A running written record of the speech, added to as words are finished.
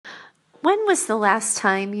When was the last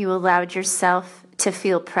time you allowed yourself to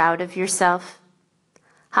feel proud of yourself?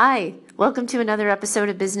 Hi, welcome to another episode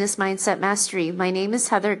of Business Mindset Mastery. My name is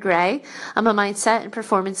Heather Gray. I'm a mindset and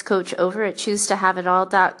performance coach over at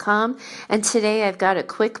ChooseToHaveItAll.com. And today I've got a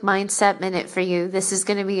quick mindset minute for you. This is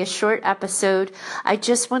going to be a short episode. I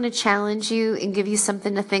just want to challenge you and give you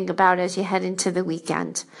something to think about as you head into the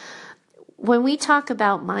weekend. When we talk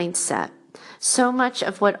about mindset, so much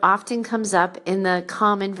of what often comes up in the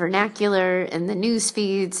common vernacular, in the news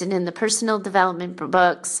feeds, and in the personal development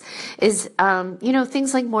books is,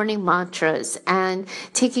 things like morning mantras and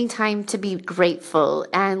taking time to be grateful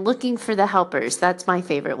and looking for the helpers. That's my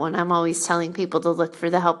favorite one. I'm always telling people to look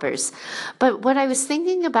for the helpers. But what I was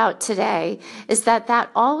thinking about today is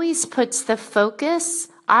that always puts the focus,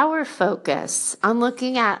 our focus, on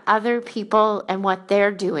looking at other people and what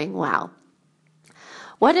they're doing well.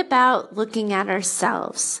 What about looking at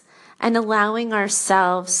ourselves and allowing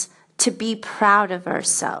ourselves to be proud of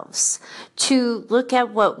ourselves, to look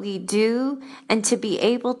at what we do and to be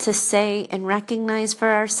able to say and recognize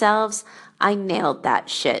for ourselves, I nailed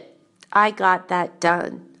that shit. I got that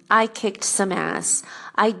done. I kicked some ass.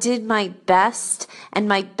 I did my best and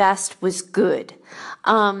my best was good.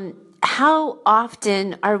 How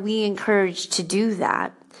often are we encouraged to do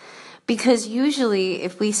that? Because usually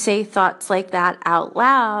if we say thoughts like that out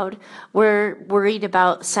loud, we're worried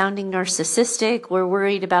about sounding narcissistic, we're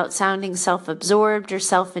worried about sounding self-absorbed or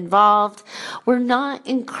self-involved. We're not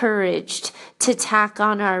encouraged to tack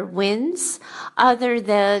on our wins other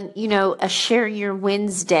than, a share your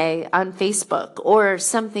wins day on Facebook or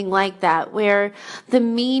something like that, where the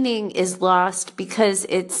meaning is lost because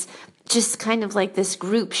it's just kind of like this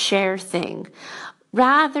group share thing,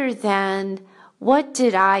 rather than what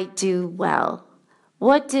did I do well?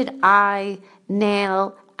 What did I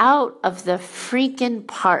nail out of the freaking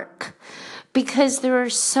park? Because there are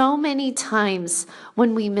so many times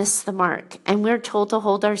when we miss the mark and we're told to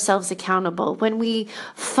hold ourselves accountable, when we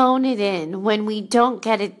phone it in, when we don't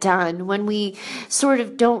get it done, when we sort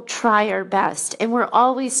of don't try our best. And we're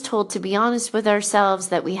always told to be honest with ourselves,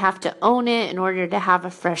 that we have to own it in order to have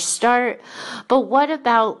a fresh start. But what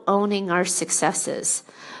about owning our successes?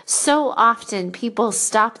 So often people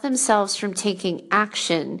stop themselves from taking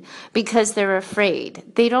action because they're afraid.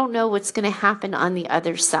 They don't know what's going to happen on the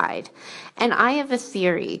other side. And I have a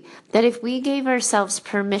theory that if we gave ourselves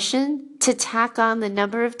permission to tack on the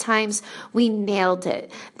number of times we nailed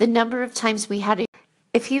it, the number of times we had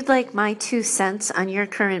If you'd like my 2 cents on your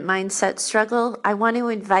current mindset struggle, I want to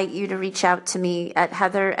invite you to reach out to me at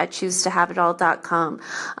heather@ChooseToHaveItAll.com.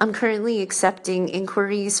 I'm currently accepting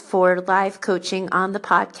inquiries for live coaching on the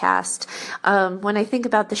podcast. When I think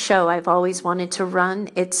about the show I've always wanted to run,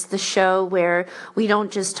 it's the show where we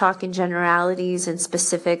don't just talk in generalities and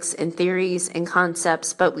specifics and theories and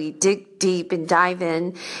concepts, but we dig deep and dive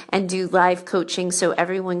in and do live coaching so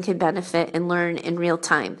everyone can benefit and learn in real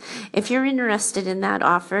time. If you're interested in that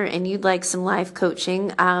offer and you'd like some live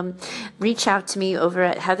coaching, reach out to me over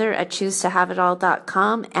at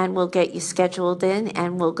heather@ChooseToHaveItAll.com and we'll get you scheduled in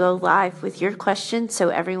and we'll go live with your question so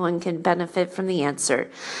everyone can benefit from the answer.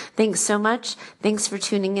 Thanks so much. Thanks for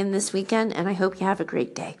tuning in this weekend, and I hope you have a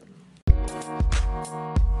great day.